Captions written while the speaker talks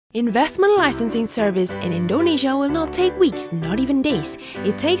Investment licensing service in Indonesia will not take weeks, not even days.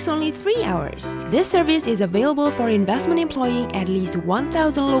 It takes only 3 hours. This service is available for investment employing at least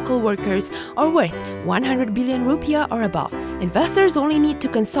 1,000 local workers or worth 100 billion rupiah or above. Investors only need to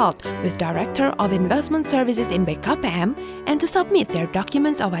consult with Director of Investment Services in BKPM and to submit their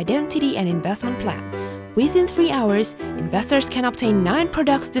documents of identity and investment plan. Within 3 hours, investors can obtain 9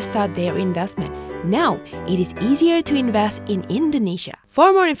 products to start their investment. Now, it is easier to invest in Indonesia.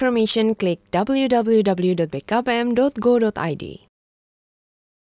 For more information, click www.bkpm.go.id.